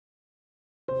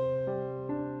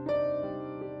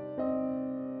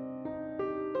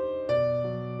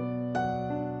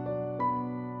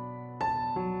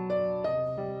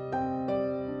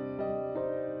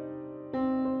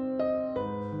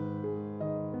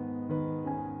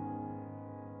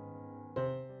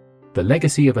The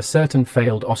legacy of a certain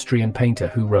failed Austrian painter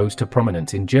who rose to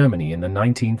prominence in Germany in the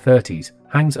 1930s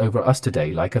hangs over us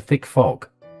today like a thick fog.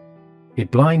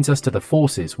 It blinds us to the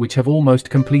forces which have almost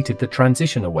completed the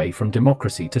transition away from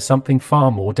democracy to something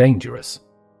far more dangerous.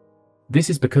 This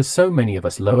is because so many of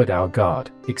us lowered our guard,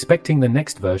 expecting the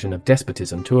next version of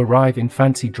despotism to arrive in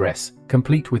fancy dress,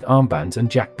 complete with armbands and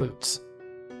jackboots.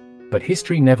 But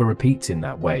history never repeats in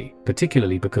that way,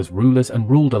 particularly because rulers and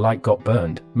ruled alike got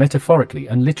burned, metaphorically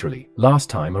and literally, last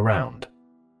time around.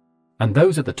 And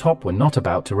those at the top were not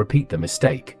about to repeat the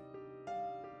mistake.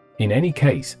 In any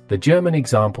case, the German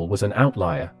example was an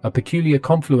outlier, a peculiar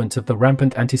confluence of the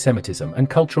rampant antisemitism and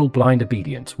cultural blind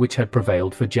obedience which had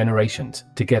prevailed for generations,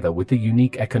 together with the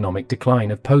unique economic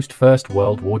decline of post-First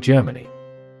World War Germany.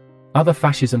 Other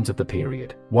fascisms of the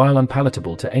period, while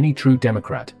unpalatable to any true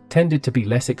democrat, tended to be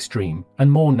less extreme and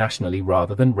more nationally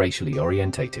rather than racially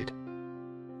orientated.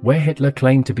 Where Hitler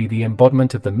claimed to be the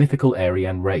embodiment of the mythical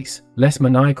Aryan race, less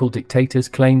maniacal dictators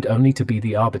claimed only to be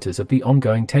the arbiters of the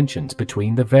ongoing tensions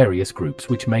between the various groups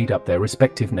which made up their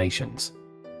respective nations.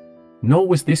 Nor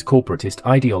was this corporatist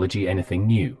ideology anything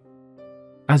new.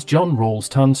 As John Rawls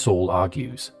Tunstall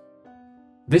argues,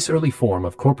 this early form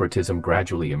of corporatism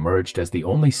gradually emerged as the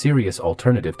only serious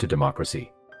alternative to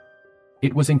democracy.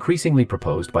 It was increasingly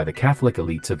proposed by the Catholic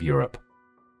elites of Europe.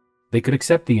 They could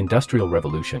accept the Industrial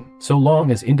Revolution, so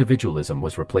long as individualism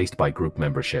was replaced by group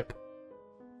membership.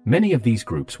 Many of these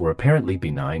groups were apparently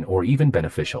benign or even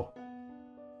beneficial.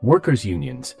 Workers'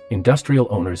 unions, industrial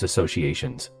owners'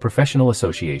 associations, professional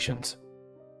associations.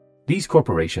 These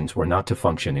corporations were not to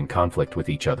function in conflict with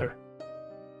each other.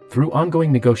 Through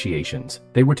ongoing negotiations,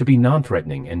 they were to be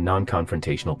non-threatening and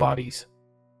non-confrontational bodies.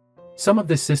 Some of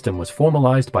this system was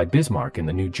formalized by Bismarck in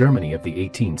the New Germany of the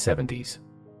 1870s.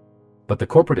 But the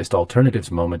corporatist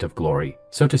alternative's moment of glory,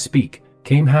 so to speak,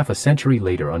 came half a century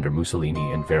later under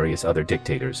Mussolini and various other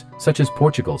dictators, such as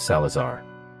Portugal's Salazar.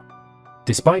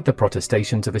 Despite the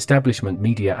protestations of establishment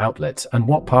media outlets and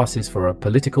what passes for a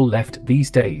political left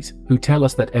these days, who tell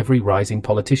us that every rising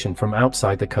politician from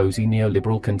outside the cozy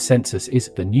neoliberal consensus is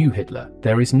the new Hitler,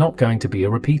 there is not going to be a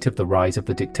repeat of the rise of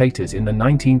the dictators in the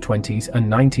 1920s and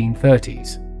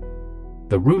 1930s.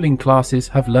 The ruling classes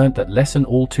have learnt that lesson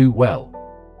all too well.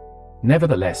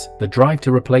 Nevertheless, the drive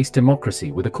to replace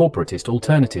democracy with a corporatist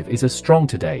alternative is as strong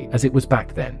today as it was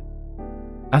back then.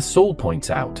 As Saul points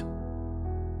out,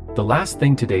 the last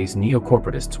thing today's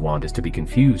neo-corporatists want is to be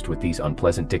confused with these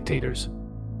unpleasant dictators.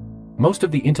 Most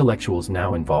of the intellectuals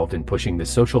now involved in pushing this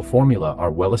social formula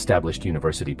are well-established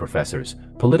university professors,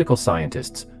 political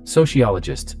scientists,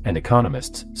 sociologists, and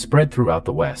economists spread throughout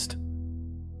the West.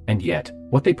 And yet,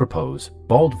 what they propose,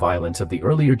 bald violence of the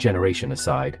earlier generation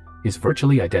aside, is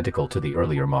virtually identical to the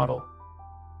earlier model.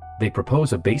 They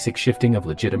propose a basic shifting of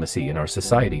legitimacy in our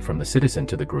society from the citizen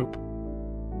to the group.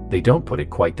 They don't put it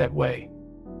quite that way.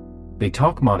 They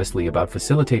talk modestly about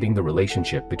facilitating the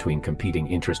relationship between competing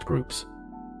interest groups.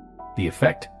 The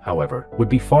effect, however, would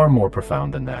be far more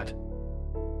profound than that.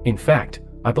 In fact,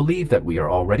 I believe that we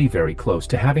are already very close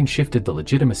to having shifted the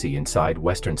legitimacy inside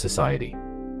Western society.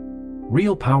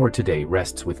 Real power today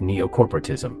rests with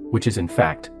neo-corporatism, which is in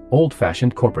fact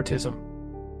old-fashioned corporatism.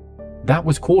 That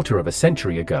was quarter of a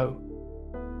century ago.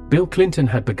 Bill Clinton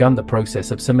had begun the process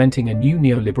of cementing a new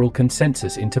neoliberal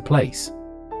consensus into place.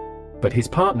 But his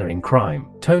partner in crime,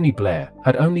 Tony Blair,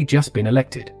 had only just been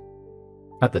elected.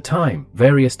 At the time,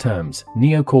 various terms,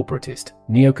 neo-corporatist,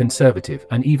 neo-conservative,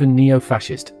 and even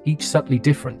neo-fascist, each subtly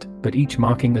different, but each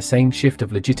marking the same shift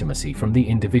of legitimacy from the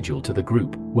individual to the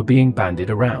group, were being bandied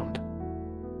around.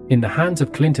 In the hands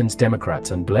of Clinton's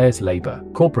Democrats and Blair's Labour,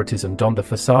 corporatism donned the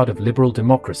facade of liberal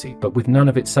democracy but with none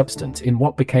of its substance in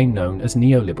what became known as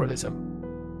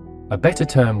neoliberalism. A better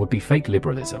term would be fake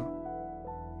liberalism.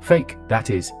 Fake,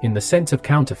 that is, in the sense of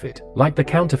counterfeit, like the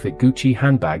counterfeit Gucci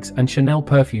handbags and Chanel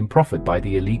perfume proffered by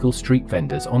the illegal street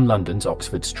vendors on London's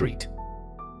Oxford Street.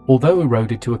 Although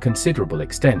eroded to a considerable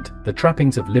extent, the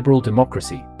trappings of liberal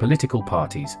democracy, political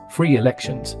parties, free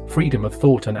elections, freedom of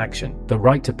thought and action, the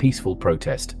right to peaceful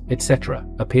protest, etc.,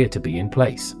 appear to be in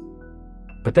place.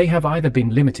 But they have either been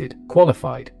limited,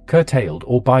 qualified, curtailed,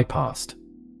 or bypassed.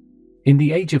 In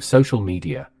the age of social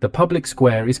media, the public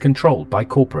square is controlled by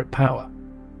corporate power.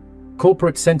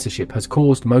 Corporate censorship has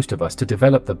caused most of us to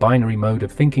develop the binary mode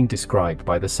of thinking described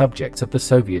by the subjects of the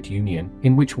Soviet Union,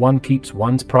 in which one keeps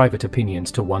one's private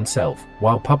opinions to oneself,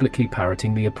 while publicly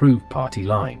parroting the approved party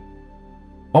line.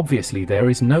 Obviously, there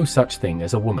is no such thing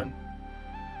as a woman.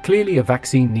 Clearly, a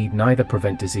vaccine need neither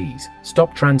prevent disease,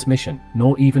 stop transmission,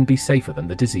 nor even be safer than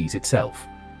the disease itself.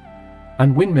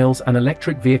 And windmills and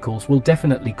electric vehicles will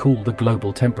definitely cool the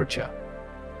global temperature.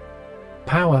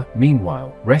 Power,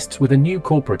 meanwhile, rests with a new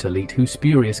corporate elite whose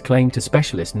spurious claim to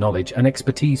specialist knowledge and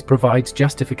expertise provides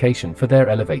justification for their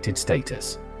elevated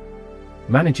status.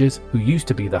 Managers, who used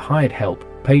to be the hired help,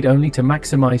 paid only to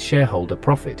maximize shareholder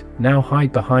profit, now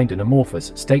hide behind an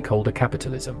amorphous stakeholder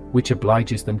capitalism, which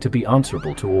obliges them to be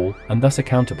answerable to all, and thus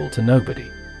accountable to nobody.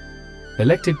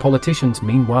 Elected politicians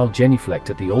meanwhile genuflect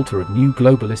at the altar of new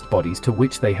globalist bodies to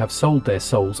which they have sold their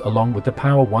souls along with the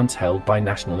power once held by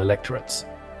national electorates.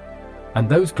 And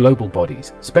those global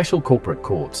bodies, special corporate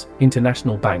courts,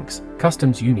 international banks,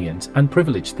 customs unions, and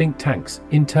privileged think tanks,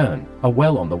 in turn, are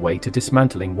well on the way to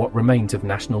dismantling what remains of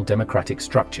national democratic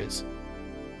structures.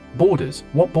 Borders,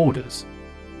 what borders?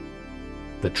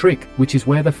 The trick, which is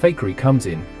where the fakery comes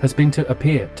in, has been to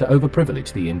appear to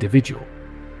overprivilege the individual.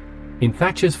 In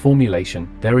Thatcher's formulation,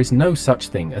 there is no such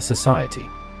thing as society.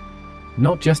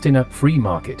 Not just in a free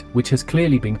market, which has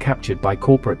clearly been captured by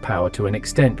corporate power to an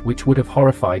extent which would have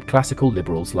horrified classical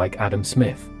liberals like Adam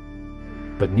Smith.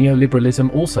 But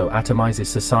neoliberalism also atomizes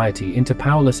society into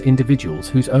powerless individuals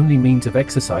whose only means of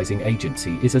exercising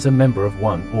agency is as a member of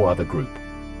one or other group.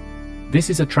 This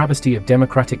is a travesty of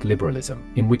democratic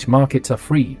liberalism, in which markets are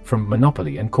free from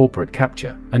monopoly and corporate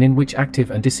capture, and in which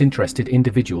active and disinterested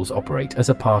individuals operate as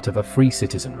a part of a free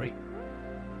citizenry.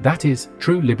 That is,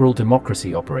 true liberal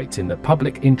democracy operates in the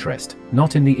public interest,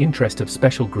 not in the interest of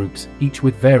special groups, each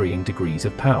with varying degrees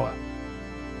of power.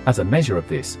 As a measure of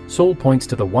this, Saul points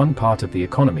to the one part of the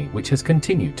economy which has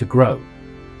continued to grow.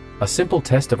 A simple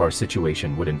test of our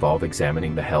situation would involve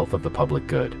examining the health of the public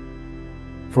good.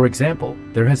 For example,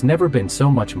 there has never been so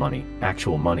much money,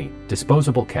 actual money,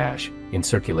 disposable cash, in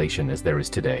circulation as there is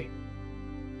today.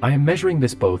 I am measuring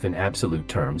this both in absolute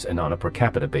terms and on a per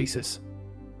capita basis.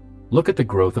 Look at the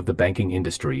growth of the banking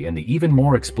industry and the even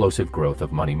more explosive growth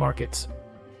of money markets.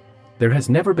 There has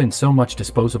never been so much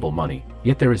disposable money,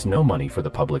 yet there is no money for the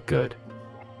public good.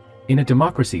 In a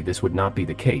democracy this would not be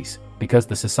the case, because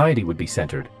the society would be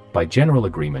centered, by general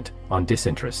agreement, on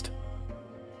disinterest.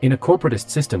 In a corporatist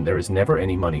system there is never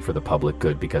any money for the public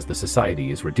good because the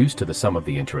society is reduced to the sum of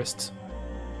the interests.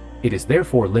 It is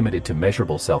therefore limited to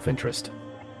measurable self-interest.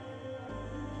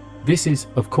 This is,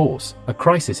 of course, a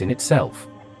crisis in itself.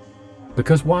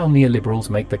 Because while neoliberals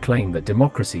make the claim that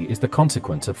democracy is the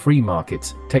consequence of free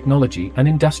markets, technology, and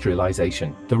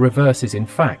industrialization, the reverse is in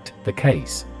fact the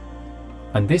case.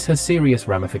 And this has serious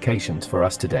ramifications for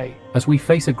us today, as we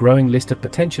face a growing list of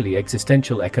potentially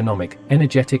existential economic,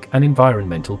 energetic, and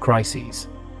environmental crises.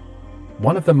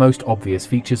 One of the most obvious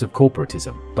features of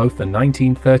corporatism, both the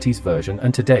 1930s version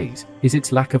and today's, is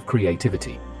its lack of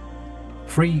creativity.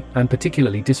 Free, and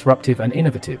particularly disruptive and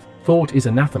innovative, thought is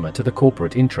anathema to the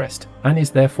corporate interest, and is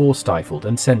therefore stifled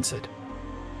and censored.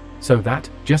 So that,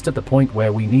 just at the point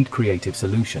where we need creative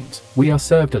solutions, we are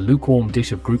served a lukewarm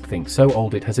dish of groupthink so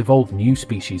old it has evolved new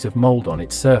species of mold on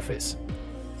its surface.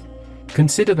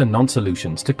 Consider the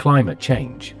non-solutions to climate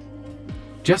change.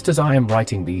 Just as I am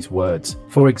writing these words,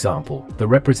 for example, the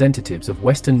representatives of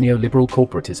Western neoliberal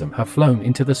corporatism have flown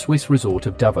into the Swiss resort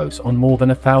of Davos on more than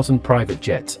 1,000 private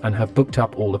jets and have booked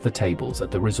up all of the tables at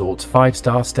the resort's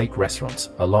 5-star steak restaurants,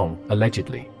 along,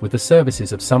 allegedly, with the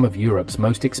services of some of Europe's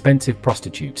most expensive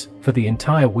prostitutes, for the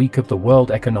entire week of the World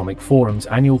Economic Forum's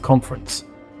annual conference.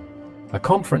 A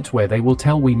conference where they will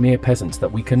tell we mere peasants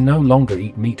that we can no longer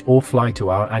eat meat or fly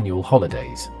to our annual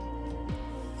holidays.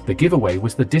 The giveaway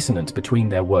was the dissonance between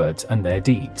their words and their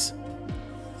deeds.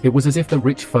 It was as if the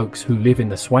rich folks who live in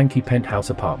the swanky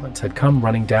penthouse apartments had come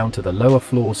running down to the lower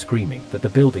floors screaming that the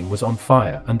building was on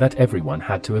fire and that everyone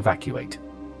had to evacuate.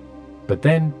 But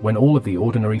then, when all of the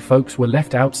ordinary folks were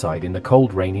left outside in the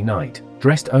cold rainy night,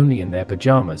 dressed only in their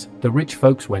pajamas, the rich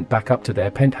folks went back up to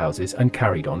their penthouses and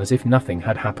carried on as if nothing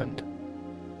had happened.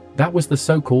 That was the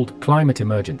so-called climate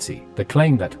emergency, the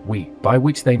claim that we, by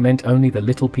which they meant only the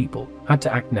little people, had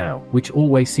to act now, which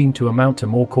always seemed to amount to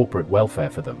more corporate welfare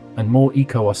for them, and more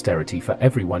eco-austerity for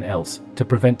everyone else, to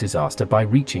prevent disaster by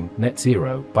reaching net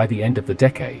zero by the end of the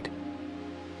decade.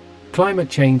 Climate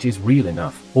change is real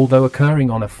enough, although occurring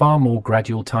on a far more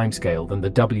gradual timescale than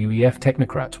the WEF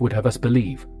technocrats would have us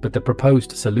believe, but the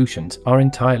proposed solutions are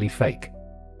entirely fake.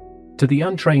 To the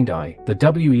untrained eye, the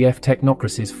WEF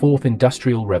technocracy's fourth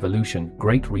industrial revolution,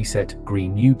 Great Reset,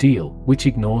 Green New Deal, which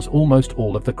ignores almost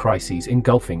all of the crises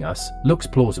engulfing us, looks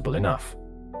plausible enough.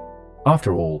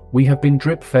 After all, we have been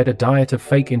drip-fed a diet of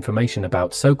fake information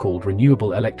about so-called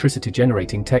renewable electricity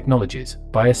generating technologies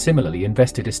by a similarly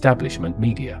invested establishment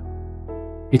media.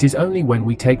 It is only when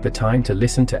we take the time to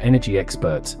listen to energy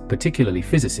experts, particularly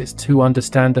physicists who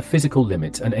understand the physical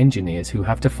limits and engineers who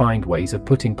have to find ways of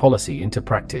putting policy into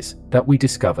practice, that we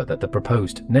discover that the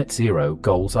proposed net zero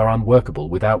goals are unworkable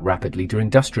without rapidly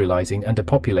deindustrializing and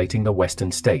depopulating the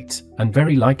Western states, and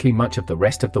very likely much of the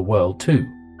rest of the world too.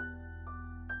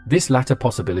 This latter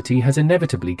possibility has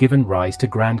inevitably given rise to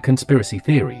grand conspiracy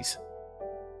theories.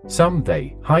 Some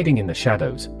they, hiding in the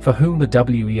shadows, for whom the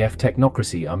WEF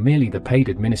technocracy are merely the paid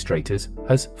administrators,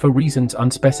 has, for reasons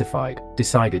unspecified,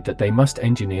 decided that they must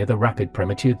engineer the rapid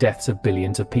premature deaths of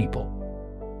billions of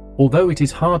people. Although it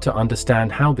is hard to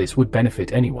understand how this would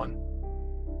benefit anyone.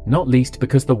 Not least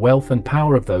because the wealth and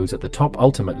power of those at the top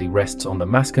ultimately rests on the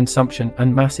mass consumption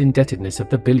and mass indebtedness of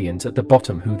the billions at the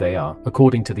bottom, who they are,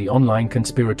 according to the online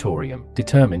conspiratorium,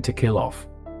 determined to kill off.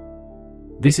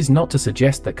 This is not to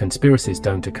suggest that conspiracies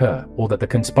don't occur, or that the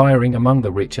conspiring among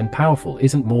the rich and powerful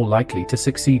isn't more likely to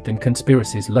succeed than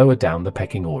conspiracies lower down the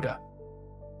pecking order.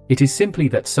 It is simply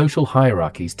that social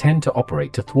hierarchies tend to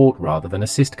operate to thwart rather than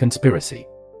assist conspiracy.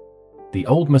 The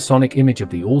old Masonic image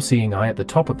of the all-seeing eye at the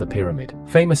top of the pyramid,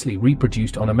 famously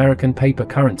reproduced on American paper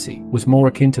currency, was more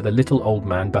akin to the little old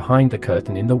man behind the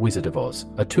curtain in The Wizard of Oz,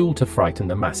 a tool to frighten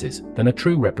the masses, than a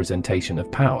true representation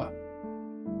of power.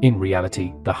 In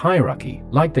reality, the hierarchy,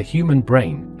 like the human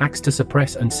brain, acts to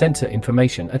suppress and censor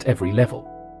information at every level.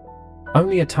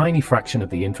 Only a tiny fraction of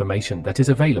the information that is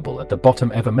available at the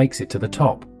bottom ever makes it to the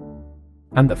top.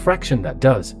 And the fraction that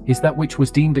does, is that which was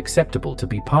deemed acceptable to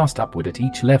be passed upward at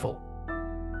each level.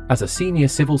 As a senior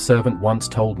civil servant once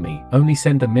told me, only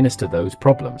send the minister those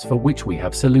problems for which we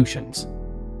have solutions.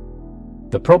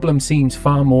 The problem seems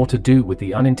far more to do with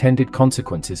the unintended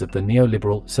consequences of the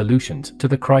neoliberal solutions to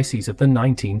the crises of the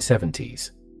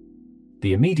 1970s.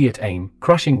 The immediate aim,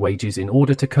 crushing wages in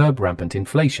order to curb rampant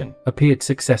inflation, appeared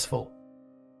successful.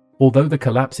 Although the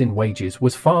collapse in wages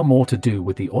was far more to do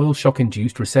with the oil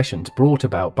shock-induced recessions brought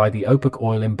about by the OPEC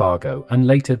oil embargo and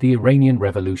later the Iranian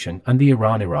Revolution and the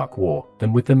Iran-Iraq War,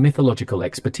 than with the mythological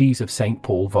expertise of St.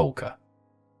 Paul Volcker.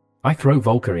 I throw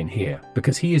Volcker in here,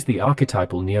 because he is the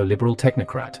archetypal neoliberal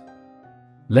technocrat.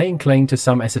 Laying claim to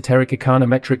some esoteric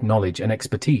econometric knowledge and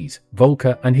expertise,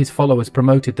 Volcker and his followers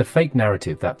promoted the fake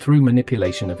narrative that through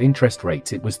manipulation of interest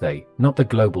rates it was they, not the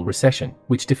global recession,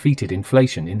 which defeated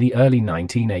inflation in the early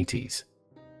 1980s.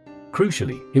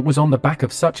 Crucially, it was on the back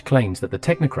of such claims that the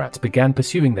technocrats began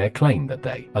pursuing their claim that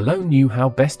they alone knew how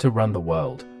best to run the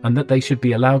world, and that they should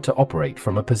be allowed to operate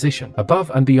from a position above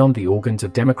and beyond the organs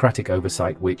of democratic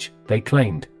oversight which, they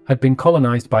claimed, had been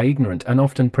colonized by ignorant and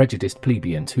often prejudiced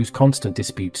plebeians whose constant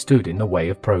dispute stood in the way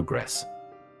of progress.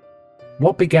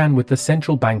 What began with the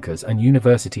central bankers and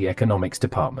university economics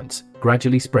departments,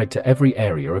 gradually spread to every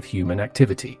area of human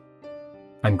activity.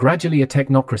 And gradually a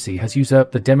technocracy has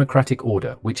usurped the democratic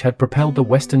order which had propelled the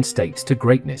Western states to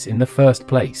greatness in the first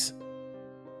place.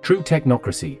 True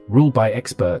technocracy, ruled by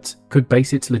experts, could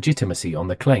base its legitimacy on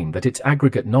the claim that its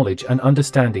aggregate knowledge and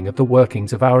understanding of the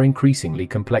workings of our increasingly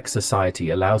complex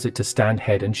society allows it to stand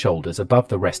head and shoulders above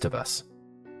the rest of us.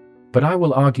 But I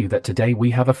will argue that today we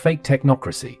have a fake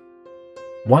technocracy.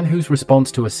 One whose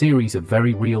response to a series of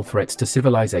very real threats to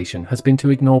civilization has been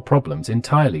to ignore problems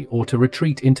entirely or to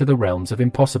retreat into the realms of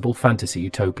impossible fantasy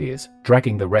utopias,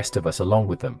 dragging the rest of us along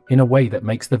with them, in a way that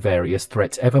makes the various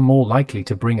threats ever more likely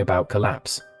to bring about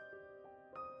collapse.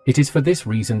 It is for this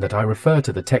reason that I refer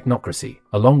to the technocracy,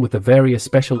 along with the various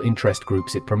special interest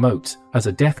groups it promotes, as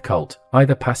a death cult,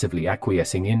 either passively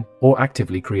acquiescing in, or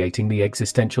actively creating the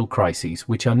existential crises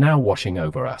which are now washing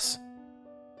over us.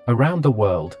 Around the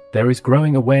world, there is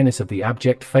growing awareness of the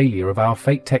abject failure of our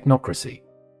fake technocracy.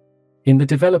 In the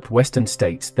developed Western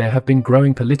states there have been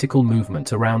growing political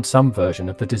movements around some version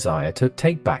of the desire to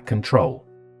take back control.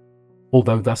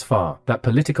 Although thus far, that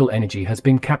political energy has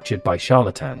been captured by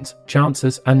charlatans,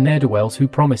 chancers and ne'er-do-wells who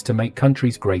promise to make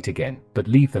countries great again, but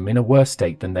leave them in a worse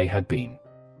state than they had been.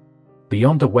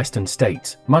 Beyond the Western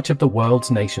states, much of the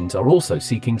world's nations are also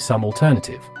seeking some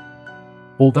alternative.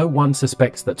 Although one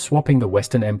suspects that swapping the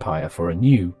Western Empire for a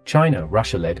new,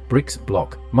 China-Russia-led BRICS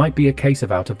bloc might be a case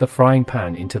of out of the frying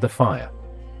pan into the fire.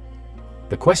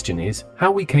 The question is,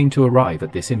 how we came to arrive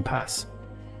at this impasse.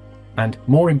 And,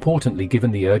 more importantly,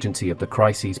 given the urgency of the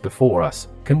crises before us,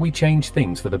 can we change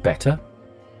things for the better?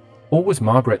 Or was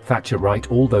Margaret Thatcher right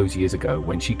all those years ago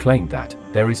when she claimed that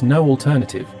there is no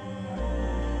alternative,